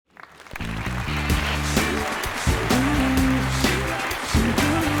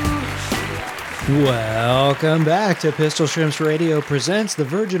Welcome back to Pistol Shrimps Radio presents the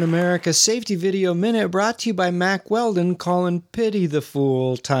Virgin America Safety Video Minute, brought to you by Mack Weldon, calling pity the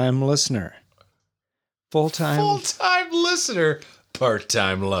full-time listener. Full-time listener,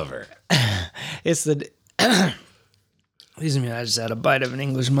 part-time lover. It's the... Excuse me, I just had a bite of an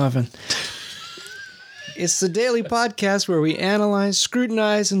English muffin. It's the daily podcast where we analyze,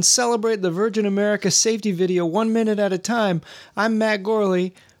 scrutinize, and celebrate the Virgin America Safety Video 1 minute at a time. I'm Matt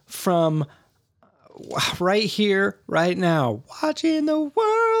Gorley from... right here, right now, watching the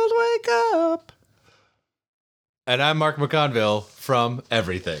world wake up. And I'm Mark McConville from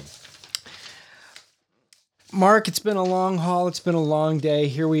Everything. Mark, it's been a long haul. It's been a long day.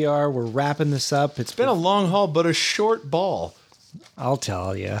 Here we are. We're wrapping this up. It's been a long haul, but a short ball. I'll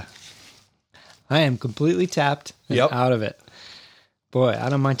tell you. I am completely tapped and out of it. Boy, I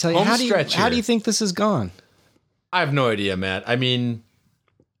don't mind telling you. How do you think this has gone? I have no idea, Matt. I mean,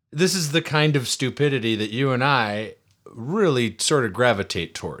 this is the kind of stupidity that you and I really sort of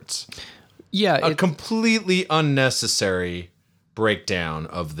gravitate towards. Yeah. A completely unnecessary breakdown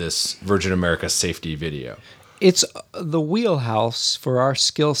of this Virgin America Safety Video. It's the wheelhouse for our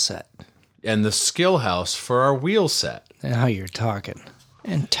skill set. And the skill house for our wheel set. Now you're talking.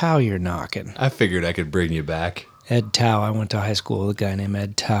 And Tao you're knocking. I figured I could bring you back. Ed Tao. I went to high school with a guy named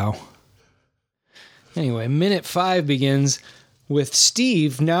Ed Tao. Anyway, minute 5 begins with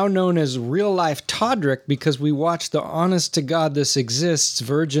Steve, now known as Real Life Todrick, because we watched the Honest to God This Exists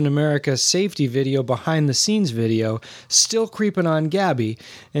Virgin America Safety Video behind the scenes video, still creeping on Gabby,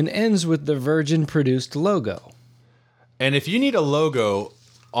 and ends with the Virgin produced logo. And if you need a logo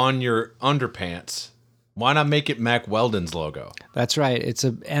on your underpants, why not make it Mack Weldon's logo? That's right. It's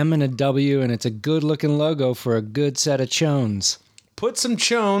a M and a W, and it's a good-looking logo for a good set of chones. Put some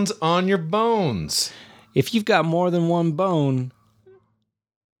chones on your bones. If you've got more than one bone,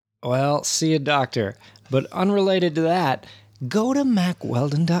 well, see a doctor. But unrelated to that, go to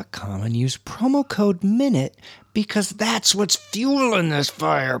MackWeldon.com and use promo code MINUTE, because that's what's fueling this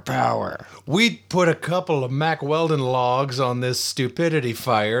firepower. We put a couple of Mack Weldon logs on this stupidity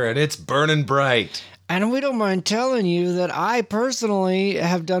fire, and it's burning bright. And we don't mind telling you that I personally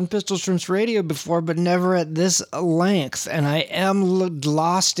have done Pistol Shrimps Radio before, but never at this length, and I am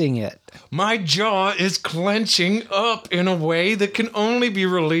losting it. My jaw is clenching up in a way that can only be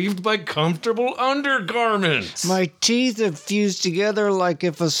relieved by comfortable undergarments. My teeth have fused together like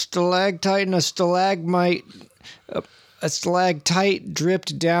if a stalactite and a stalagmite... A stalactite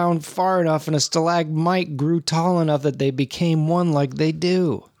dripped down far enough and a stalagmite grew tall enough that they became one like they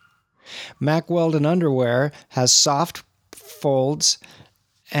do. Mack Weldon underwear has soft folds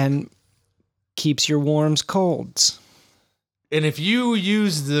and keeps your warms colds. And if you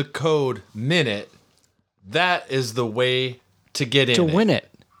use the code MINUTE, that is the way to get in. To win it.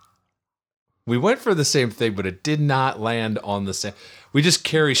 We went for the same thing, but it did not land on the same. We just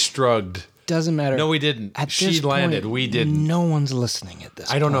Carrie Strugged. Doesn't matter. No, we didn't. At she this landed. Point, we didn't. No one's listening at this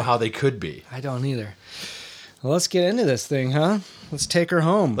point. I don't know how they could be. I don't either. Well, let's get into this thing, huh? Let's take her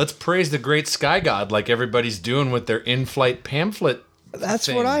home. Let's praise the great sky god like everybody's doing with their in-flight pamphlet. That's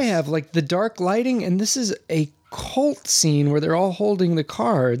things. what I have, like the dark lighting, and this is a cult scene where they're all holding the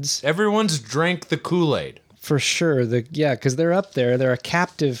cards. Everyone's drank the Kool-Aid. For sure. Because they're up there. They're a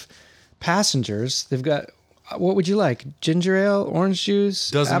captive passengers. They've got... What would you like? Ginger ale, orange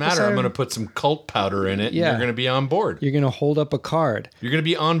juice? Doesn't matter. cider? I'm going to put some cult powder in it, Yeah. and you're going to be on board. You're going to hold up a card. You're going to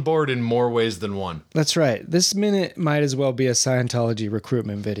be on board in more ways than one. That's right. This minute might as well be a Scientology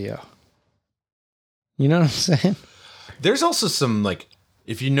recruitment video. You know what I'm saying? There's also some, like,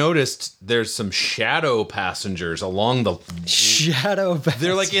 if you noticed, there's some shadow passengers along the... Shadow passengers.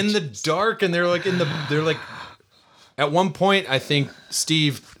 They're, like, in the dark, and they're, like, At one point, I think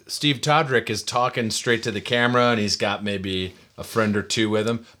Steve Todrick is talking straight to the camera, and he's got maybe a friend or two with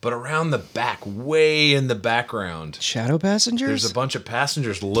him. But around the back, way in the background, Shadow passengers? there's a bunch of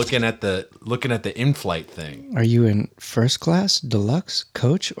passengers looking at the in-flight thing. Are you in first class, deluxe,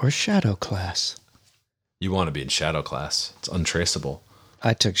 coach, or shadow class? You want to be in shadow class. It's untraceable.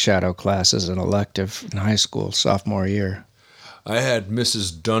 I took shadow class as an elective in high school, sophomore year. I had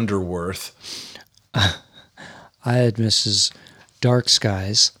Mrs. Dunderworth. I had Mrs. Dark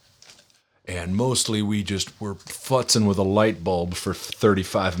Skies. And mostly we just were futzing with a light bulb for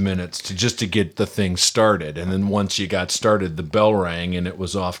 35 minutes to get the thing started. And then once you got started, the bell rang and it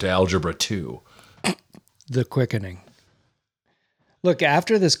was off to Algebra 2. The quickening. Look,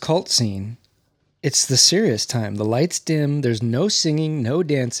 after this cult scene, it's the serious time. The lights dim. There's no singing, no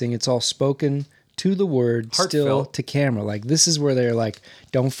dancing. It's all spoken to the word, still Heartfelt. to camera. Like, this is where they're like,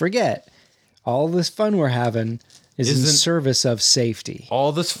 don't forget, all this fun we're having is in service of safety.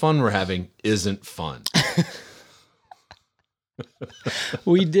 All this fun we're having isn't fun.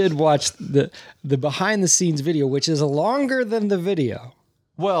 We did watch the behind the scenes video, which is longer than the video.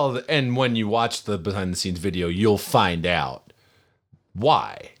 Well, and when you watch the behind the scenes video, you'll find out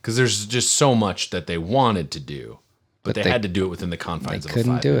why. Because there's just so much that they wanted to do, but they had to do it within the confines of a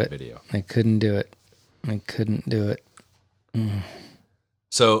 5-minute video. They couldn't do it. They couldn't do it.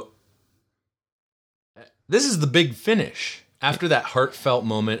 So this is the big finish. After that heartfelt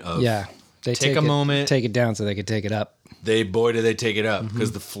moment of they take a moment, take it down so they could take it up. Boy, do they take it up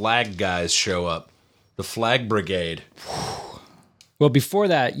because the flag guys show up. The flag brigade. Well, before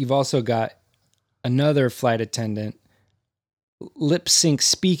that, you've also got another flight attendant lip sync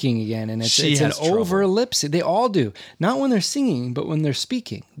speaking again, and it's an over lip sync. They all do. Not when they're singing, but when they're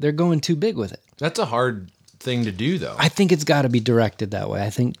speaking. They're going too big with it. That's a hard thing to do, though. I think it's got to be directed that way.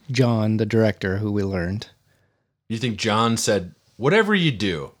 I think John, the director, who we learned. You think John said, whatever you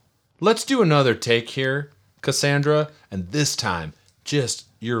do, let's do another take here, Cassandra, and this time, just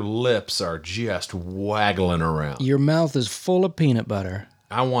your lips are just waggling around. Your mouth is full of peanut butter.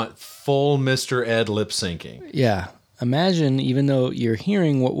 I want full Mr. Ed lip syncing. Yeah. Imagine, even though you're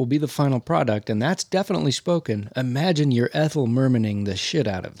hearing what will be the final product, and that's definitely spoken, imagine your Ethel Mermaning the shit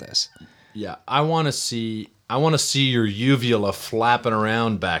out of this. Yeah, I want to see your uvula flapping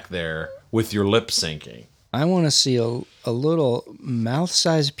around back there with your lip syncing. I want to see a little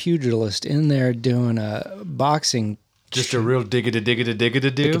mouth-sized pugilist in there doing a boxing. Just a real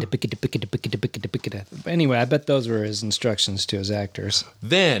diggity-diggity-diggity-do. Anyway, I bet those were his instructions to his actors.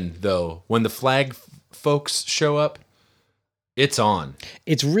 Then, though, when the flag folks show up, it's on.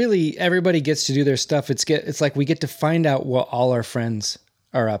 It's really, everybody gets to do their stuff. It's like we get to find out what all our friends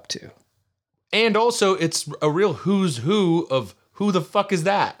are up to. And also, it's a real who's who of who the fuck is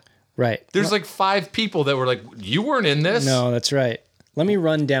that? Right. There's like 5 people that were like, you weren't in this. No, that's right. Let me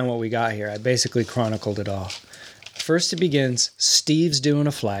run down what we got here. I basically chronicled it all. First it begins, Steve's doing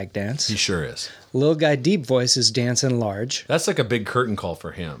a flag dance. He sure is. Little guy Deep Voice is dancing large. That's like a big curtain call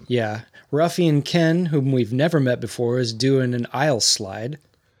for him. Yeah. Ruffian Ken, whom we've never met before, is doing an aisle slide.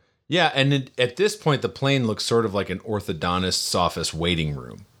 Yeah, and at this point, the plane looks sort of like an orthodontist's office waiting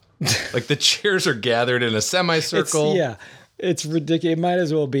room. Like the chairs are gathered in a semicircle. It's ridiculous. It might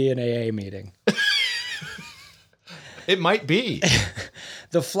as well be an AA meeting. It might be.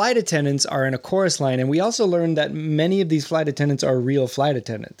 The flight attendants are in a chorus line, and we also learned that many of these flight attendants are real flight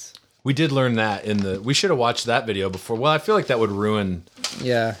attendants. We did learn that we should have watched that video before. Well, I feel like that would ruin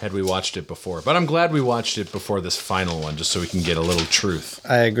had we watched it before. But I'm glad we watched it before this final one, just so we can get a little truth.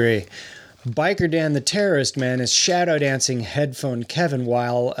 I agree. Biker Dan the terrorist man is shadow dancing headphone Kevin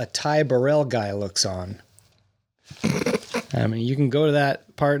while a Ty Burrell guy looks on. I mean, you can go to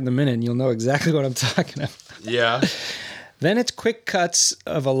that part in a minute and you'll know exactly what I'm talking about. Yeah. Then it's quick cuts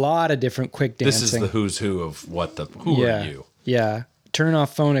of a lot of different quick dancing. This is the who's who of who are you? Yeah. Turn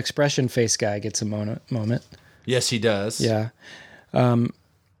off phone expression face guy gets a moment. Yes, he does. Yeah. But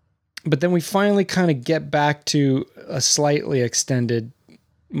then we finally kind of get back to a slightly extended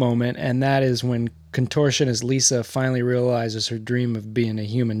moment, and that is when contortionist Lisa finally realizes her dream of being a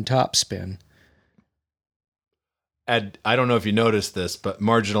human topspin. I don't know if you noticed this, but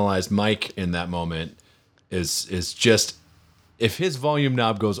marginalized Mike in that moment is just, if his volume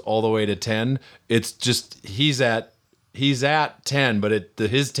knob goes all the way to 10, it's just he's at 10, but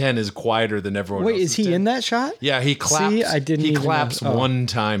his 10 is quieter than everyone else. Wait, is he 10. in that shot? Yeah, he claps. See, I didn't. He claps one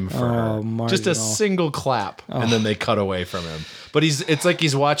time for her, marginal. just a single clap, and then they cut away from him. But it's like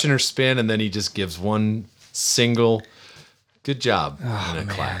he's watching her spin, and then he just gives one single good job and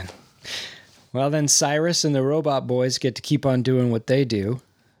a clap. Well, then Cyrus and the Robot Boys get to keep on doing what they do,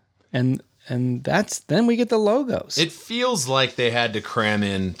 and then we get the logos. It feels like they had to cram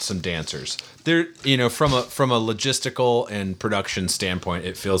in some dancers. There, from a logistical and production standpoint,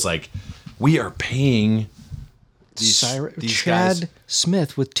 it feels like we are paying these Chad guys.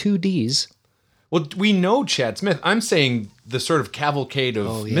 Smith with 2 Ds. Well, we know Chad Smith. I'm saying the sort of cavalcade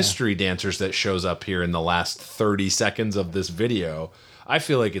of mystery dancers that shows up here in the last 30 seconds of this video. I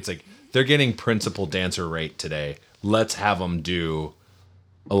feel like it's like they're getting principal dancer rate today. Let's have them do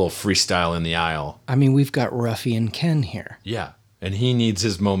a little freestyle in the aisle. I mean, we've got Ruffian Ken here. Yeah, and he needs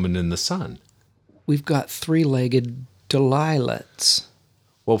his moment in the sun. We've got 3-legged Delilahs.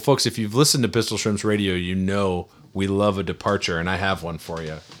 Well, folks, if you've listened to Pistol Shrimps Radio, you know we love a departure, and I have one for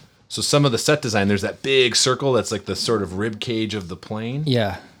you. So some of the set design, there's that big circle that's like the sort of rib cage of the plane.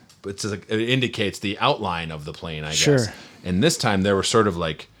 Yeah. It indicates the outline of the plane, I guess. Sure. And this time there were sort of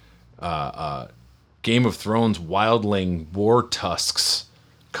like Game of Thrones wildling war tusks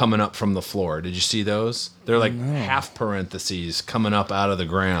coming up from the floor. Did you see those? They're like half parentheses coming up out of the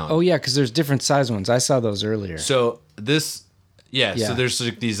ground. Oh yeah, because there's different size ones. I saw those earlier. So this, so there's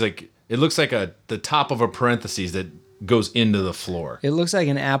like these like, it looks like the top of a parentheses that goes into the floor. It looks like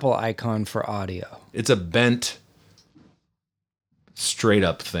an Apple icon for audio. It's a bent, straight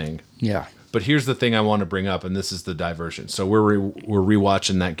up thing. Yeah. But here's the thing I want to bring up, and this is the diversion. So we're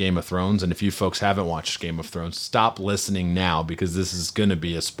rewatching that Game of Thrones, and if you folks haven't watched Game of Thrones, stop listening now because this is going to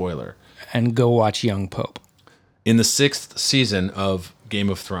be a spoiler. And go watch Young Pope. In the 6th season of Game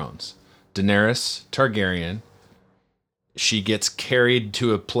of Thrones, Daenerys Targaryen, she gets carried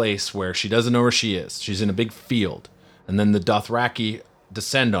to a place where she doesn't know where she is. She's in a big field, and then the Dothraki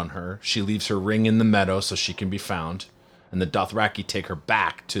descend on her. She leaves her ring in the meadow so she can be found, and the Dothraki take her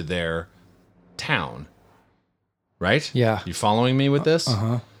back to their town, right? Yeah. You following me with this?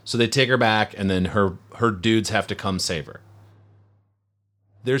 Uh-huh. So they take her back, and then her dudes have to come save her.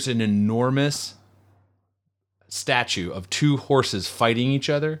 There's an enormous statue of 2 horses fighting each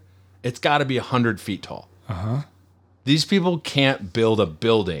other. It's got to be 100 feet tall. Uh-huh. These people can't build a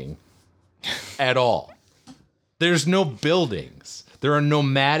building at all. There's no buildings. There are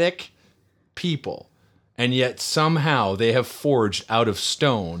nomadic people, and yet somehow they have forged out of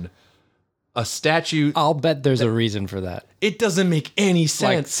stone a statue. I'll bet there's a reason for that. It doesn't make any Like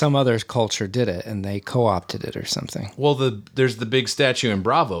sense. some other culture did it and they co-opted it or something. Well, there's the big statue in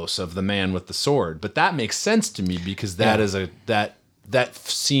Bravos of the man with the sword, but that makes sense to me because that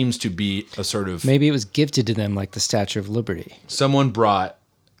seems to be a sort of Maybe it was gifted to them like the Statue of Liberty. someone brought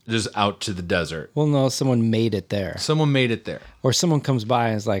just out to the desert. Well, no, someone made it there. Someone made it there. Or someone comes by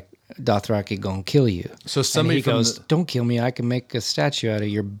and is like, Dothraki gonna kill you. So somebody and he goes, don't kill me. I can make a statue out of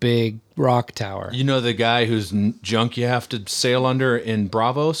your big rock tower. You know the guy whose junk you have to sail under in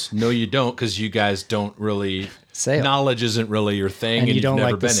Bravos? No, you don't, because you guys don't really Sail. Knowledge isn't really your thing, and you you've don't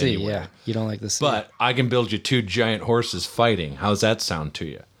never like the been sea. anywhere. Yeah, you don't like the sea. But I can build you 2 giant horses fighting. How's that sound to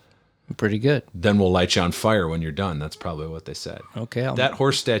you? Pretty good. Then we'll light you on fire when you're done. That's probably what they said. Okay. That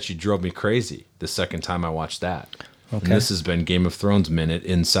horse statue drove me crazy the second time I watched that. Okay. And this has been Game of Thrones Minute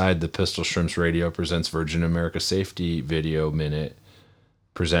inside the Pistol Shrimps Radio presents Virgin America Safety Video Minute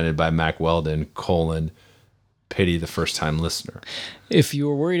presented by Mac Weldon, pity the first time listener. If you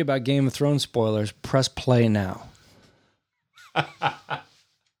were worried about Game of Thrones spoilers, press play now.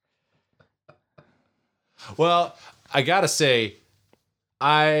 Well, I gotta say,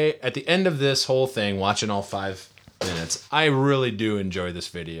 at the end of this whole thing, watching all 5 minutes, I really do enjoy this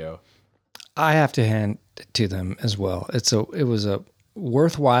video. I have to hand it to them as well. It was a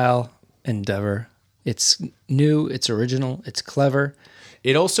worthwhile endeavor. It's new, it's original, it's clever.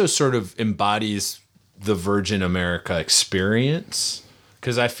 It also sort of embodies the Virgin America experience,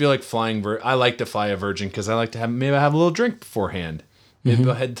 because I feel like I like to fly a Virgin because I like to have a little drink beforehand. Maybe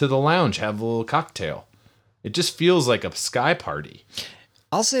I'll head to the lounge, have a little cocktail. It just feels like a sky party.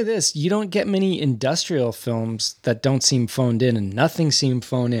 I'll say this, you don't get many industrial films that don't seem phoned in, and nothing seemed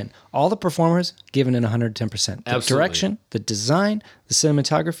phoned in. All the performers given it 110%. The Absolutely. direction, the design, the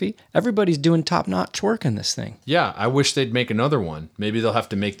cinematography, everybody's doing top-notch work in this thing. Yeah, I wish they'd make another one. Maybe they'll have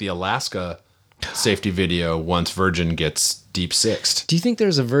to make the Alaska safety video once Virgin gets deep sixed. Do you think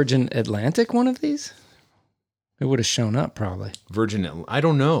there's a Virgin Atlantic one of these? It would have shown up probably. I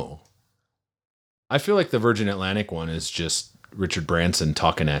don't know. I feel like the Virgin Atlantic one is just Richard Branson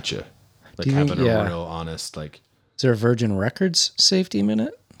talking at you. Like having a real honest, like... Is there a Virgin Records safety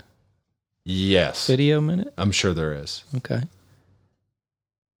minute? Yes. Video minute? I'm sure there is. Okay.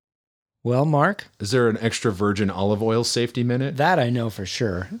 Well, Mark? Is there an extra virgin olive oil safety minute? That I know for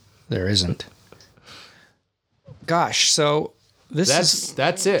sure. There isn't. Gosh, so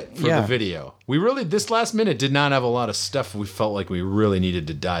that's it for the video. This last minute did not have a lot of stuff we felt like we really needed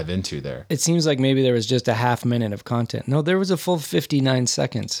to dive into there. It seems like maybe there was just a half minute of content. No, there was a full 59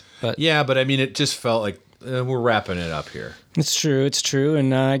 seconds. But yeah, but I mean, it just felt like we're wrapping it up here. It's true.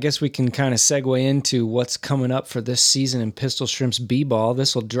 And I guess we can kind of segue into what's coming up for this season in Pistol Shrimps B-Ball.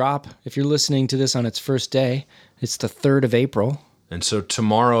 This will drop, if you're listening to this on its first day, it's the 3rd of April. And so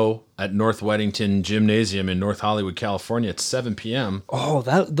tomorrow at North Weddington Gymnasium in North Hollywood, California at 7 p.m. Oh,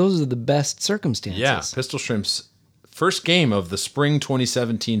 those are the best circumstances. Yeah, Pistol Shrimps' first game of the spring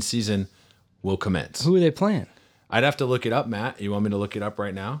 2017 season will commence. Who are they playing? I'd have to look it up, Matt. You want me to look it up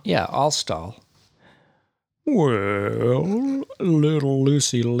right now? Yeah, I'll stall. Well, little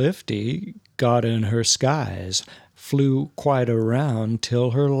Lucy Lifty got in her skies, flew quite around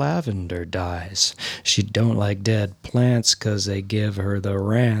till her lavender dies. She don't like dead plants 'cause they give her the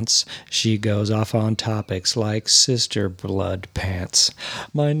rants. She goes off on topics like sister blood pants.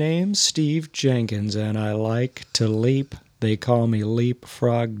 My name's Steve Jenkins and I like to leap They call me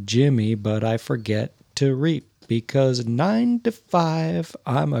Leapfrog Jimmy, but I forget to reap. Because 9 to 5,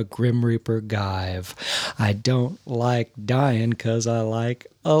 I'm a Grim Reaper Guyve. I don't like dying because I like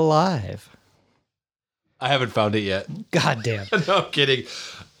alive. I haven't found it yet. Goddamn. No, I'm kidding.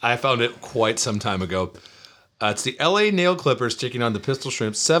 I found it quite some time ago. It's the LA Nail Clippers taking on the Pistol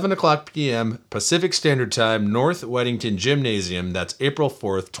Shrimps, 7 o'clock p.m. Pacific Standard Time, North Weddington Gymnasium. That's April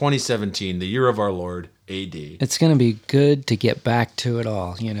 4th, 2017, the year of our Lord, AD. It's going to be good to get back to it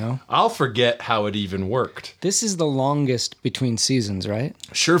all, you know? I'll forget how it even worked. This is the longest between seasons, right?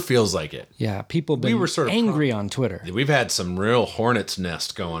 Sure feels like it. Yeah, people been were sort of angry on Twitter. We've had some real hornet's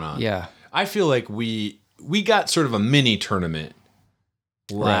nest going on. Yeah. I feel like we got sort of a mini tournament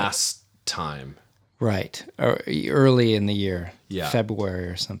last time. Right. Or early in the year. Yeah. February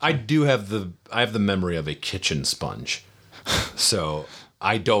or something. I have the memory of a kitchen sponge. So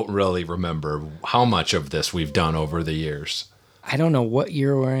I don't really remember how much of this we've done over the years. I don't know what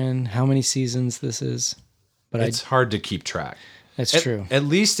year we're in, how many seasons this is, but It's hard to keep track. That's true. At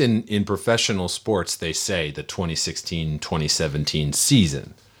least in professional sports, they say the 2016-2017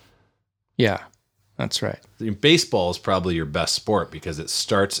 season. Yeah, that's right. Baseball is probably your best sport because it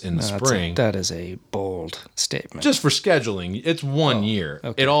starts in the spring. That is a bold statement. Just for scheduling, it's 1 year.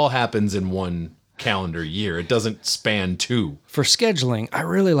 okay. It all happens in one calendar year. It doesn't span two. For scheduling, I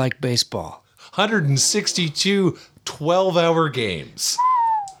really like baseball. 162 12-hour games.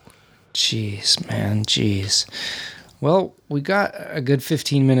 Jeez, man, jeez. Well, we got a good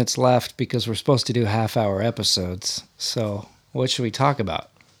 15 minutes left because we're supposed to do half-hour episodes. So what should we talk about?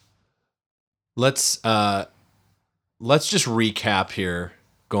 Let's just recap here,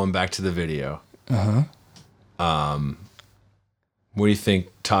 going back to the video. What do you think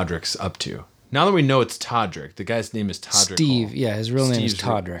Todrick's up to? Now that we know it's Todrick, the guy's name is Todrick Steve. Hall. Yeah, his real name is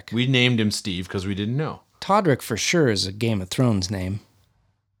Todrick. We named him Steve because we didn't know. Todrick for sure is a Game of Thrones name.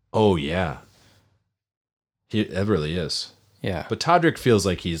 Oh, yeah. It really is. Yeah. But Todrick feels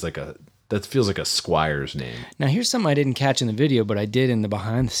like that feels like a squire's name. Now, here's something I didn't catch in the video, but I did in the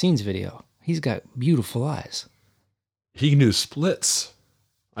behind-the-scenes video. He's got beautiful eyes. He can do splits.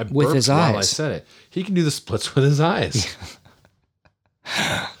 I With burped his while I eyes. said it. He can do the splits with his eyes.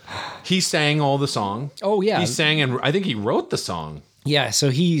 He sang all the song. Oh, yeah. He sang, and I think he wrote the song. Yeah, so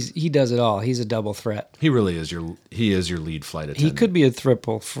he does it all. He's a double threat. He really is your lead flight attendant. He could be a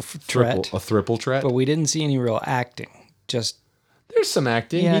triple threat, a triple threat. but we didn't see any real acting. Just, There's some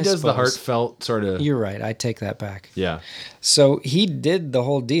acting. Yeah, he I does the suppose. heartfelt sort of. you're right. I take that back. Yeah, So he did the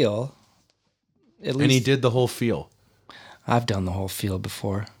whole deal. At least and he did the whole feel. I've done the whole field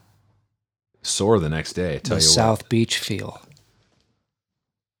before. Sore the next day. I tell The you South Beach feel.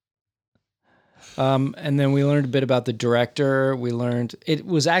 And then we learned a bit about the director. We learned it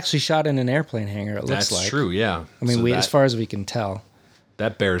was actually shot in an airplane hangar. It looks That's like. true. Yeah. I mean, So as far as we can tell,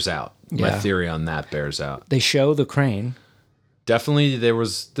 that bears out. My Yeah. theory on that bears out. they show the crane. Definitely,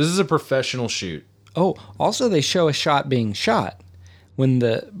 this is a professional shoot. Oh, also they show a shot being shot when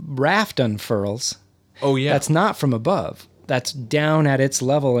the raft unfurls. Oh yeah, That's not from above. That's down at its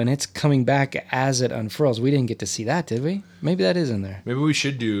level, and it's coming back as it unfurls. We didn't get to see that, did we? Maybe that is in there. maybe we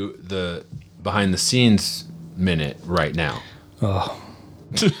should do the behind the scenes minute right now. Oh.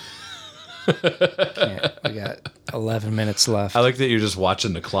 Can't. We got 11 minutes left. I like that you're just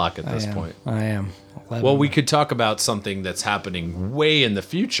watching the clock at this point. I am. 11. Well, we could talk about something that's happening way in the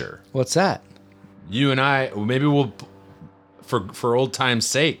future. What's that? You and I, maybe we'll, for old time's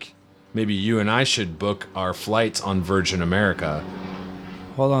sake, maybe you and I should book our flights on Virgin America.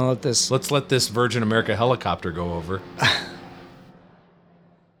 Hold on, Let's let this Virgin America helicopter go over.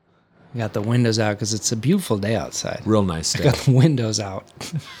 We got the windows out because it's a beautiful day outside. Real nice day. Got the windows out.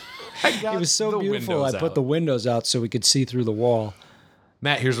 It It was so beautiful. I put the windows out so we could see through the wall.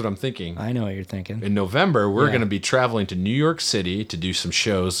 Matt, here's what I'm thinking. I know what you're thinking. In November, we're Yeah. going to be traveling to New York City to do some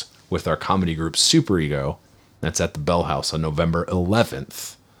shows with our comedy group Super Ego. That's at the Bell House on November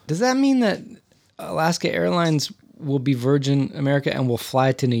 11th. Does that mean that Alaska Airlines will be Virgin America and will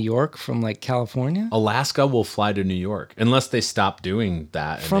fly to New York from like California? Alaska will fly to New York unless they stop doing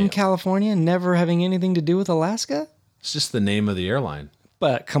that. and From they- California, never having anything to do with Alaska? It's just the name of the airline.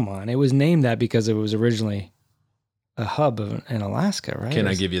 But come on, it was named that because it was originally a hub in Alaska, right? Can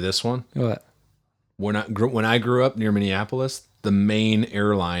I give you this one? What? When I grew up near Minneapolis, the main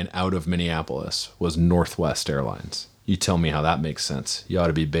airline out of Minneapolis was Northwest Airlines. You tell me how that makes sense. You ought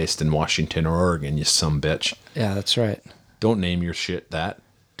to be based in Washington or Oregon, you sumbitch. Yeah, that's right. Don't name your shit that.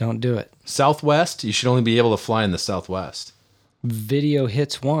 Don't do it. Southwest, you should only be able to fly in the Southwest. Video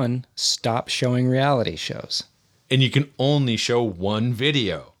Hits 1, stop showing reality shows. And you can only show one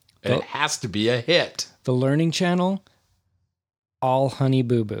video. And it has to be a hit. The Learning Channel, All Honey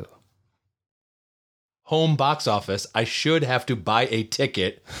Boo Boo. Home box office. I should have to buy a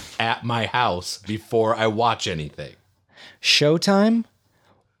ticket at my house before I watch anything. Showtime?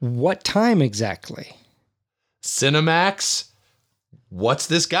 What time exactly? Cinemax. What's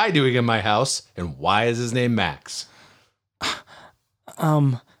this guy doing in my house? And why is his name Max?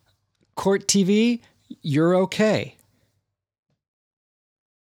 Court TV? You're okay.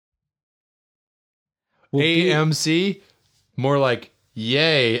 AMC? More like,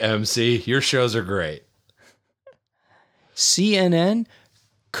 yay, MC. Your shows are great. CNN?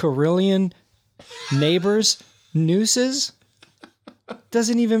 Carillion? Neighbors? Nooses?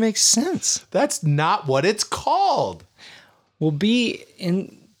 Doesn't even make sense. That's not what it's called. We'll be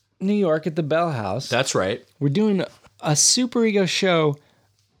in New York at the Bell House. That's right. We're doing a Super Ego show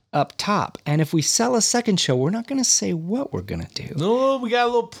up top. And if we sell a second show, we're not going to say what we're going to do. No, we got a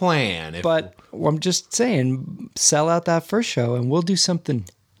little plan. But I'm just saying, sell out that first show and we'll do something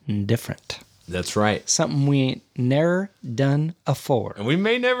different. That's right. Something we ain't never done afore. And we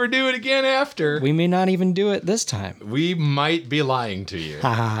may never do it again after. We may not even do it this time. We might be lying to you.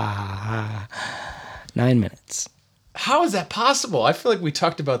 9 minutes. How is that possible? I feel like we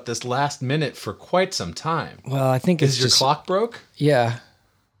talked about this last minute for quite some time. Well, I think it's Is your just, clock broke? Yeah.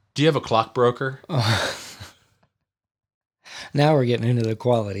 Do you have a clock broker? Now we're getting into the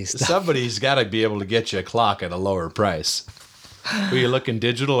quality stuff. Somebody's got to be able to get you a clock at a lower price. Were you looking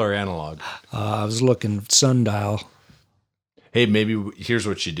digital or analog? I was looking sundial. Hey, maybe here's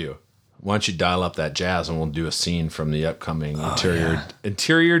what you do. Why don't you dial up that jazz and we'll do a scene from the upcoming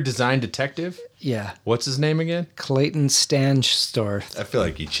interior design detective? Yeah. What's his name again? Clayton Stanstorth. I feel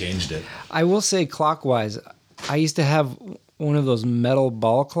like he changed it. I will say clockwise, I used to have one of those metal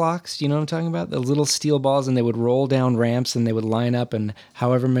ball clocks. You know what I'm talking about? The little steel balls, and they would roll down ramps and they would line up, and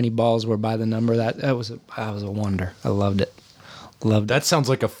however many balls were by the number. That was a wonder. I loved it. That sounds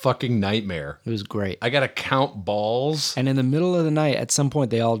like a fucking nightmare. It was great. I gotta count balls. And in the middle of the night, at some point,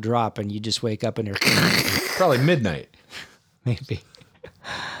 they all drop, and you just wake up and you're Probably midnight. maybe.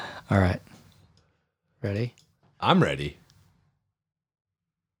 All right. Ready? I'm ready.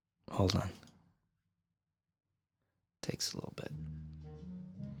 Hold on. Takes a little bit.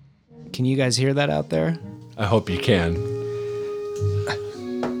 Can you guys hear that out there? I hope you can.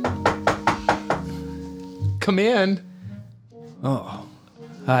 Come in. Oh.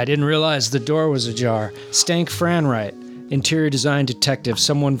 I didn't realize the door was ajar. Stank Franwright, interior design detective.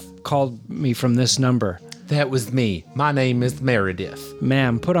 Someone called me from this number. That was me. My name is Meredith.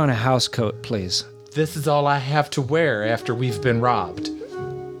 Ma'am, put on a house coat, please. This is all I have to wear after we've been robbed.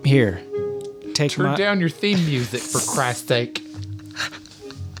 Here. Turn down your theme music, for Christ's sake.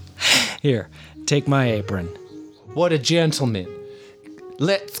 Here. Take my apron. What a gentleman.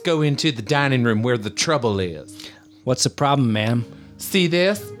 Let's go into the dining room where the trouble is. What's the problem, ma'am? See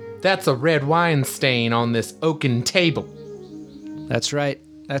this? That's a red wine stain on this oaken table. That's right.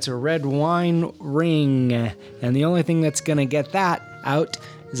 That's a red wine ring. And the only thing that's going to get that out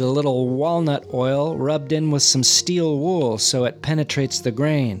is a little walnut oil rubbed in with some steel wool so it penetrates the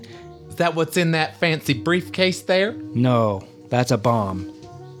grain. Is that what's in that fancy briefcase there? No, that's a bomb.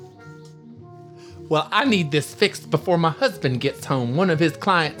 Well, I need this fixed before my husband gets home. One of his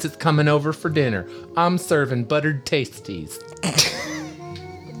clients is coming over for dinner. I'm serving buttered tasties.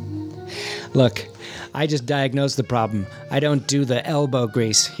 Look, I just diagnosed the problem. I don't do the elbow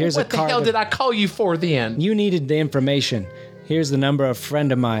grease. Here's What a the card. hell did I call you for then? You needed the information. Here's the number of a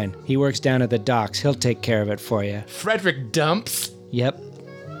friend of mine. He works down at the docks. He'll take care of it for you. Frederick Dumps? Yep.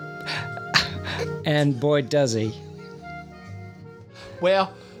 And boy, does he.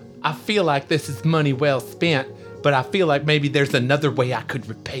 Well, I feel like this is money well spent, but I feel like maybe there's another way I could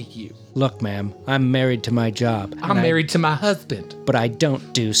repay you. Look, ma'am, I'm married to my job. I'm married to my husband. But I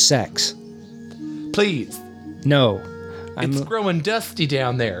don't do sex. Please. No. It's growing dusty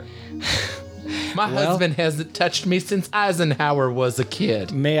down there. My husband hasn't touched me since Eisenhower was a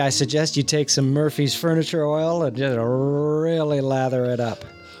kid. May I suggest you take some Murphy's Furniture Oil and just really lather it up?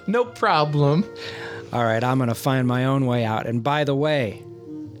 No problem. All right, I'm going to find my own way out. And by the way,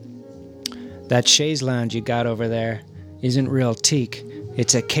 that chaise lounge you got over there isn't real teak.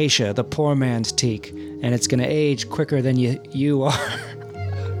 It's acacia, the poor man's teak. And it's going to age quicker than you are.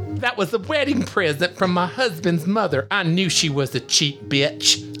 That was a wedding present from my husband's mother. I knew she was a cheap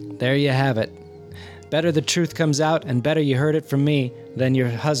bitch. There you have it. Better the truth comes out, and better you heard it from me than your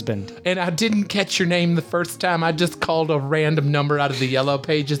husband. And I didn't catch your name the first time. I just called a random number out of the yellow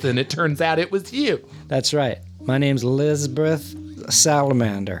pages, and it turns out it was you. That's right. My name's Lisbeth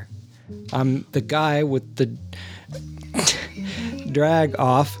Salamander. I'm the guy with the drag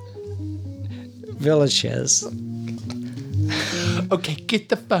off villages. Okay, get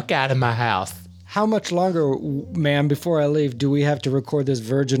the fuck out of my house. How much longer, ma'am, before I leave, do we have to record this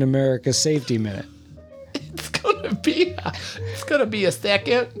Virgin America Safety Minute? It's gonna be a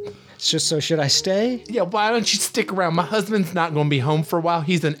second. It's just so, should I stay? Yeah, why don't you stick around? My husband's not gonna be home for a while.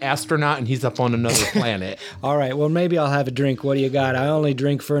 He's an astronaut and he's up on another planet. All right, well, maybe I'll have a drink. What do you got? I only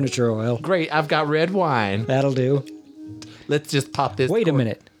drink furniture oil. Great, I've got red wine. That'll do. Let's just pop this. Wait a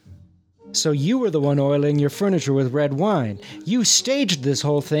minute. So you were the one oiling your furniture with red wine. You staged this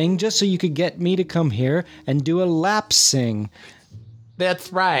whole thing just so you could get me to come here and do a lap sing.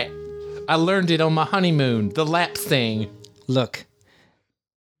 That's right. I learned it on my honeymoon, the lap sing. Look,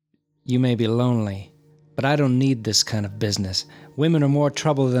 you may be lonely, but I don't need this kind of business. Women are more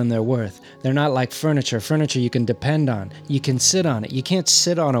trouble than they're worth. They're not like furniture. Furniture you can depend on. You can sit on it. You can't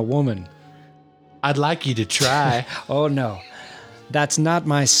sit on a woman. I'd like you to try. Oh, no. That's not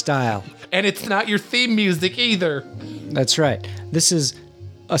my style. And it's not your theme music either. That's right. This is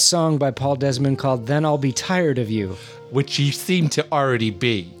a song by Paul Desmond called Then I'll Be Tired of You. Which you seem to already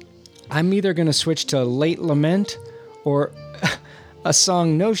be. I'm either going to switch to Late Lament or a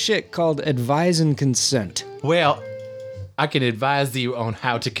song no shit called Advise and Consent. Well, I can advise you on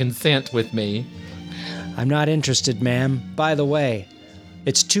how to consent with me. I'm not interested, ma'am. By the way,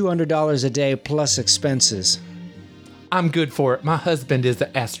 it's $200 a day plus expenses. I'm good for it. My husband is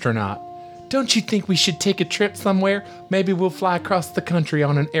an astronaut. Don't you think we should take a trip somewhere? Maybe we'll fly across the country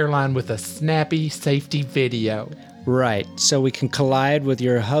on an airline with a snappy safety video. Right, so we can collide with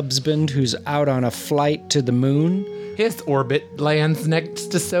your husband who's out on a flight to the moon? His orbit lands next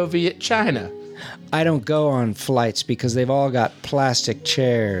to Soviet China. I don't go on flights because they've all got plastic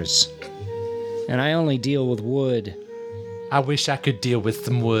chairs. And I only deal with wood. I wish I could deal with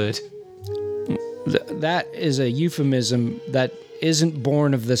some wood. That is a euphemism that isn't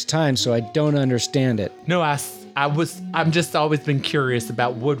born of this time, so I don't understand it. No, I'm just always been curious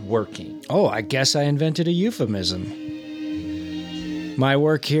about woodworking. Oh, I guess I invented a euphemism. My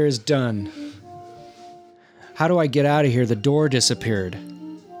work here is done. How do I get out of here? The door disappeared.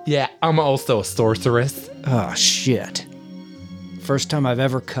 Yeah, I'm also a sorceress. Oh, shit. First time I've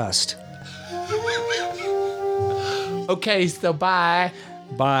ever cussed. Okay, so bye.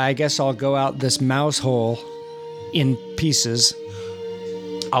 Bye. I guess I'll go out this mouse hole in pieces.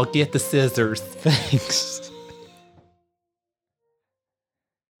 I'll get the scissors. Thanks.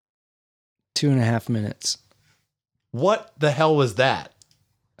 2.5 minutes. What the hell was that?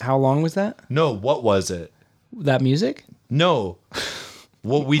 How long was that? No, what was it? That music? No.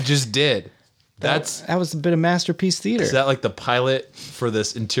 What we just did. That's That was a bit of masterpiece theater. Is that like the pilot for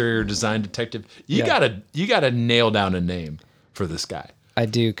this interior design detective? You gotta nail down a name for this guy. I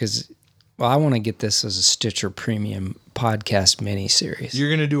do, because, well, I want to get this as a Stitcher Premium podcast mini-series. You're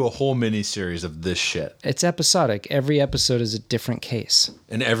gonna do a whole mini series of this shit. It's episodic. Every episode is a different case.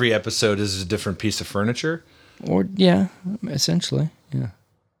 And every episode is a different piece of furniture? Or, yeah, essentially, yeah.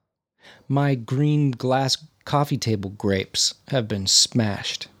 My green glass coffee table grapes have been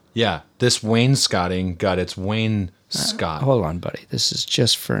smashed. Yeah, this wainscoting got its wainscot. Hold on, buddy. This is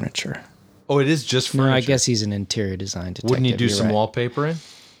just furniture. Oh, it is just furniture? No, I guess he's an interior design detective. Wouldn't you do You're some right. wallpapering?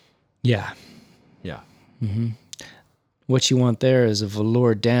 Yeah. Yeah. What you want there is a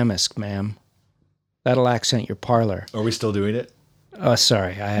velour damask, ma'am. That'll accent your parlor. Are we still doing it? Oh,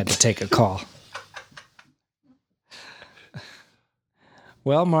 sorry. I had to take a call.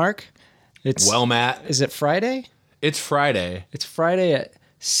 Well, Mark, Well, Matt, is it Friday? it's Friday. It's Friday at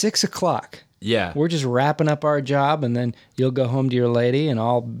 6 o'clock. Yeah. We're just wrapping up our job, and then you'll go home to your lady, and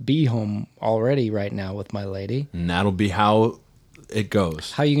I'll be home already right now with my lady. And that'll be how it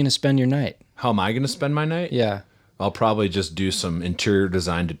goes. How are you going to spend your night? How am I going to spend my night? Yeah. I'll probably just do some interior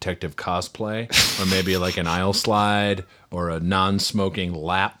design detective cosplay, or maybe like an aisle slide, or a non-smoking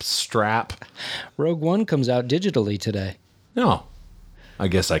lap strap. Rogue One comes out digitally today. No. I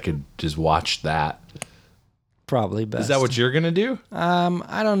guess I could just watch that. Probably best. Is that what you're going to do?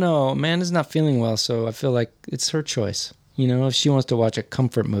 I don't know. Amanda's not feeling well, so I feel like it's her choice. You know, if she wants to watch a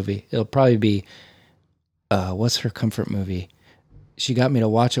comfort movie, it'll probably be, what's her comfort movie? She got me to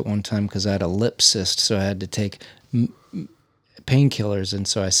watch it one time because I had a lip cyst, so I had to take painkillers, and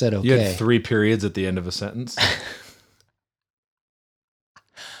so I said okay. You had 3 periods at the end of a sentence?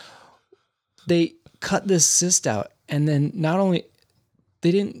 They cut this cyst out, and then not only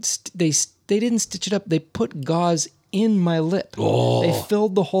they didn't stitch it up, they put gauze in my lip. Oh. They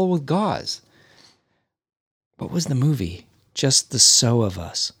filled the hole with gauze. What was the movie? Just the So of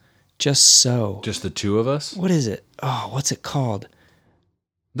Us. Just So. Just the two of us? What is it? Oh, what's it called?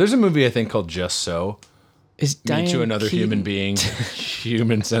 There's a movie I think called Just So. Is Me to Diane Another Keaton- Human Being.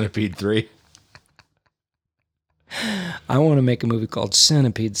 Human Centipede 3. I want to make a movie called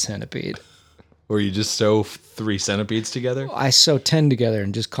Centipede. Where you just sew 3 centipedes together? I sew 10 together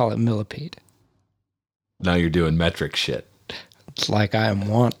and just call it millipede. Now you're doing metric shit. It's like I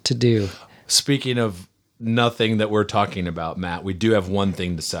want to do. Speaking of nothing that we're talking about, Matt, we do have one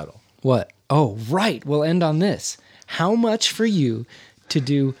thing to settle. What? Oh, right. We'll end on this. How much for you to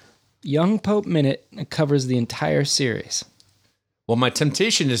do Young Pope Minute that covers the entire series? Well, my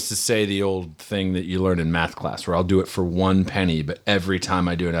temptation is to say the old thing that you learned in math class, where I'll do it for 1 penny, but every time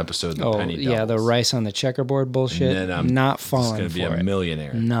I do an episode, the penny doubles. Yeah, the rice on the checkerboard bullshit. And then I'm not falling going to be a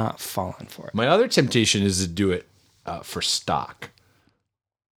millionaire. Not falling for it. My other temptation is to do it for stock.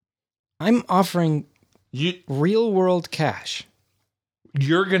 I'm offering real world cash.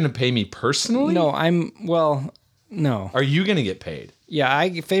 You're going to pay me personally? No, no. Are you going to get paid? Yeah, I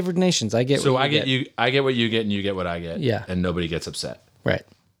get favored nations. I get. So I get you. I get what you get, and you get what I get. Yeah, and nobody gets upset. Right.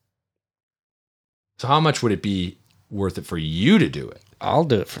 So how much would it be worth it for you to do it? I'll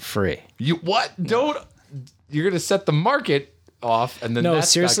do it for free. You what? Don't. You're going to set the market off, and then no, that's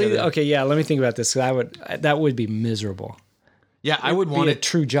seriously. Okay, yeah. Let me think about this. That would be miserable. Yeah, I would want a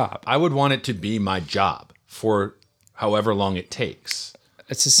true job. I would want it to be my job for however long it takes.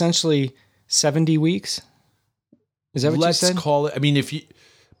 It's essentially 70 weeks. Is that what you said? Let's call it. I mean,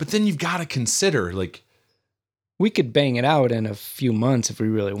 but then you've got to consider like we could bang it out in a few months if we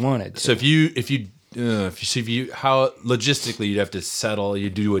really wanted to. So if you how logistically you'd have to settle, you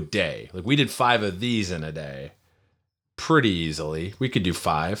do a day. Like we did 5 of these in a day, pretty easily. We could do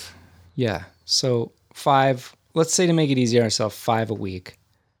 5. Yeah. So 5. Let's say to make it easier on ourselves, 5 a week.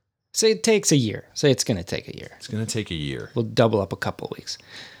 Say it takes a year. Say it's going to take a year. It's going to take a year. We'll double up a couple of weeks.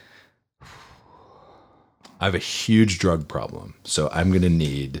 I have a huge drug problem, so I'm going to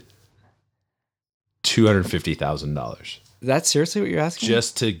need $250,000. That's seriously what you're asking?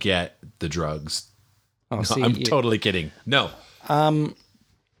 Just to get the drugs. Oh, no, see, I'm totally kidding. No. I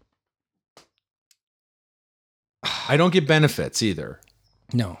don't get benefits either.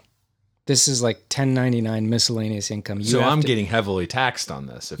 No. This is like 1099 miscellaneous income. So I'm getting heavily taxed on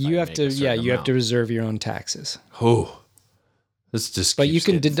this. You have to reserve your own taxes. Oh, this just. But you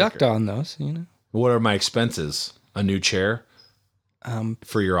can deduct on those. You know. What are my expenses? A new chair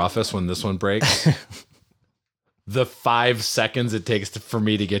for your office when this one breaks. The 5 seconds it takes for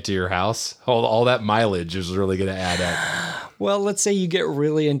me to get to your house. All that mileage is really going to add up. Well, let's say you get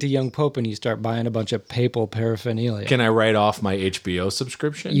really into Young Pope and you start buying a bunch of papal paraphernalia. Can I write off my HBO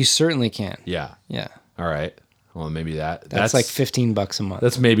subscription? You certainly can. Yeah. Yeah. All right. Well, maybe that's like $15 a month.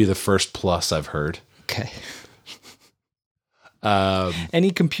 That's maybe the first plus I've heard. Okay. Any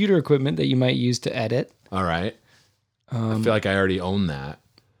computer equipment that you might use to edit. All right. I feel like I already own that.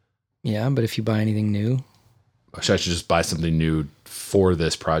 Yeah, but if you buy anything new. I should just buy something new for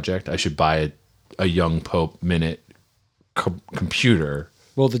this project. I should buy a Young Pope Minute computer.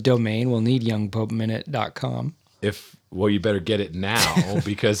 Well, the domain will need youngpopeminute.com. Well, you better get it now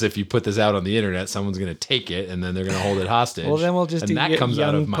because if you put this out on the internet, someone's going to take it and then they're going to hold it hostage. Well, then we'll just and that comes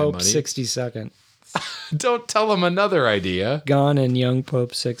out of my money. 60 seconds. Don't tell them another idea. Gone in Young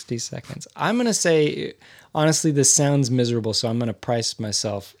Pope 60 seconds. I'm going to say, honestly, this sounds miserable, so I'm going to price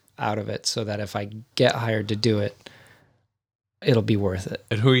myself out of it so that if I get hired to do it, it'll be worth it.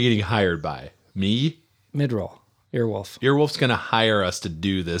 And who are you getting hired by? Me? Midroll. Earwolf. Earwolf's going to hire us to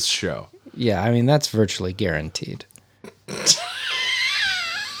do this show. Yeah, I mean, that's virtually guaranteed.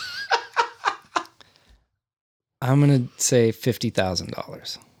 I'm going to say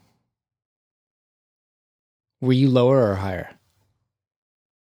 $50,000. Were you lower or higher?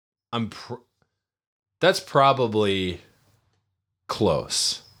 That's probably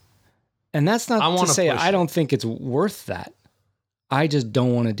close. And that's not to say I don't think it's worth that. I just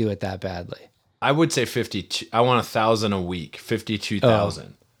don't want to do it that badly. I would say 52. I want 1,000 a week,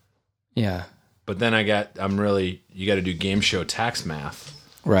 52,000. Yeah. But then you got to do game show tax math.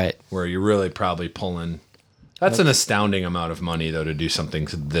 Right. Where you're really probably pulling. That's an astounding amount of money, though, to do something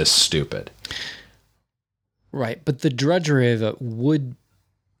this stupid. Right. But the drudgery of it would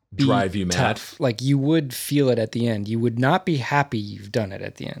drive you mad. Tough. Like you would feel it at the end. You would not be happy you've done it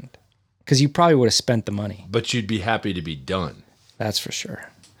at the end. Because you probably would have spent the money. But you'd be happy to be done. That's for sure.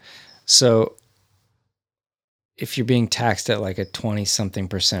 So if you're being taxed at like a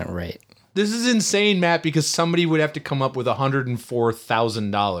 20-something% rate. This is insane, Matt, because somebody would have to come up with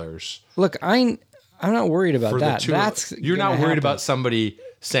 $104,000. Look, I'm not worried about that. You're not worried about somebody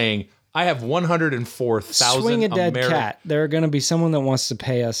saying, I have 104,000. Swing a dead cat. There are going to be someone that wants to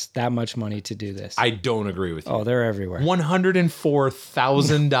pay us that much money to do this. I don't agree with you. Oh, they're everywhere.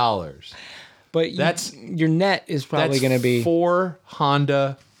 $104,000. But your net is probably going to be 4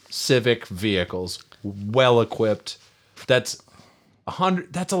 Honda Civic vehicles well equipped. That's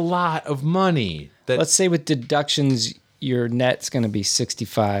 $100. That's a lot of money. Let's say with deductions, your net's going to be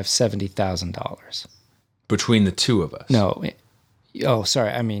 $65,000-$70,000 between the two of us. No, oh,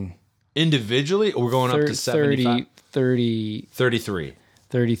 sorry. I mean, individually, we're going up to 75?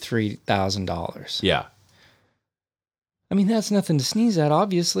 $33,000. Yeah. I mean, that's nothing to sneeze at,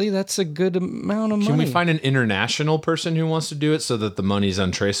 obviously. That's a good amount of money. Can we find an international person who wants to do it so that the money's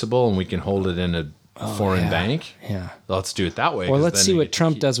untraceable and we can hold it in a foreign bank? Yeah. Let's do it that way. Or let's see what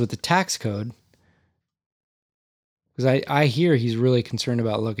Trump does with the tax code. Because I hear he's really concerned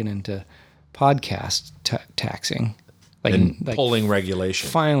about looking into podcast taxing. And pulling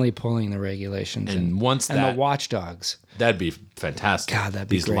regulations. Finally pulling the regulations. And the watchdogs. That'd be fantastic. God, that'd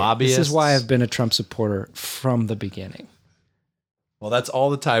be These great. lobbyists. This is why I've been a Trump supporter from the beginning. Well, that's all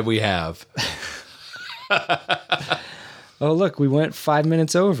the time we have. Oh, look, we went 5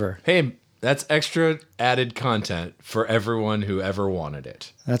 minutes over. Hey, that's extra added content for everyone who ever wanted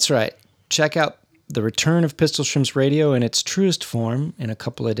it. That's right. Check out the return of Pistol Shrimps Radio in its truest form in a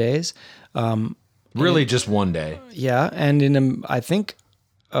couple of days. Really, just one day. Yeah, and in, I think,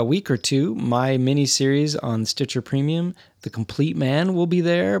 a week or two, my mini-series on Stitcher Premium, The Complete Man, will be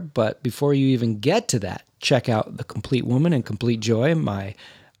there. But before you even get to that, check out The Complete Woman and Complete Joy, my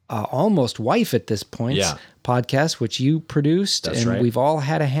almost wife at this point, podcast, which you produced. That's and right. We've all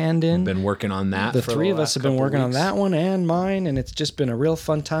had a hand in. Been working on that. The three of us have been working on that one and mine, and it's just been a real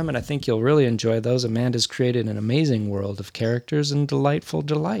fun time, and I think you'll really enjoy those. Amanda's created an amazing world of characters and delightful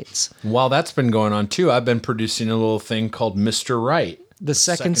delights. While that's been going on, too, I've been producing a little thing called Mr. Right. The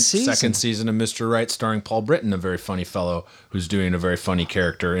second season. Second season of Mr. Right, starring Paul Britton, a very funny fellow who's doing a very funny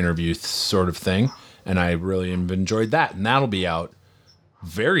character interview sort of thing, and I really have enjoyed that, and that'll be out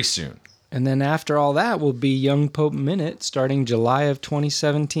very soon. And then after all that will be Young Pope Minute starting July of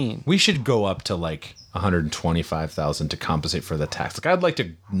 2017. We should go up to like 125,000 to compensate for the tax. Like I'd like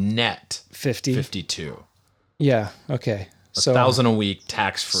to net 52. Yeah, okay. So 1,000 a week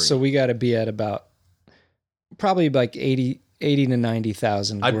tax free. So we got to be at about probably like 80 to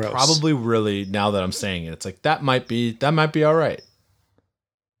 90,000 gross. I'd probably really, now that I'm saying it, it's like that might be all right.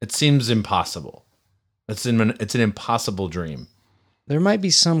 It seems impossible. It's an impossible dream. There might be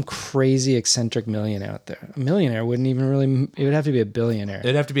some crazy eccentric millionaire out there. A millionaire wouldn't even really, it would have to be a billionaire.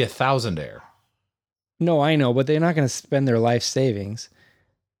 It'd have to be a thousandaire. No, I know, but they're not going to spend their life savings.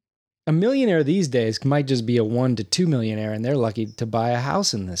 A millionaire these days might just be a 1 to 2 millionaire, and they're lucky to buy a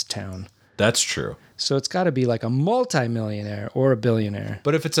house in this town. That's true. So it's got to be like a multimillionaire or a billionaire.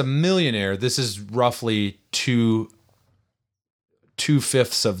 But if it's a millionaire, this is roughly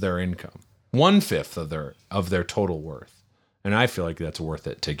 2/5 of their income, 1/5 of their total worth. And I feel like that's worth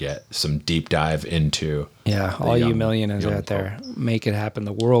it to get some deep dive into. Yeah, all you millionaires out there, make it happen.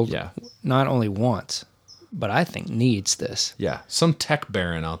 The world not only wants, but I think needs this. Yeah, some tech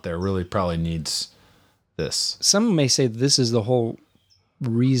baron out there really probably needs this. Some may say this is the whole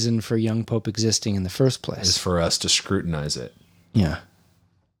reason for Young Pope existing in the first place. Is for us to scrutinize it. Yeah.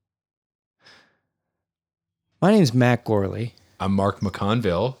 My name's Matt Gorley. I'm Mark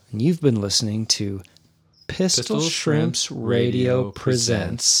McConville. And you've been listening to Pistol Shrimps Radio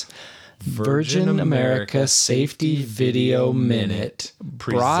presents Virgin America Safety Video Minute,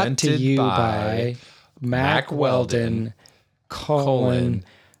 brought to you by Mac Weldon,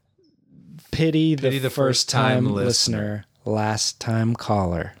 Pity the first time listener, last time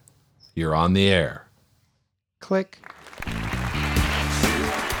caller. You're on the air. Click.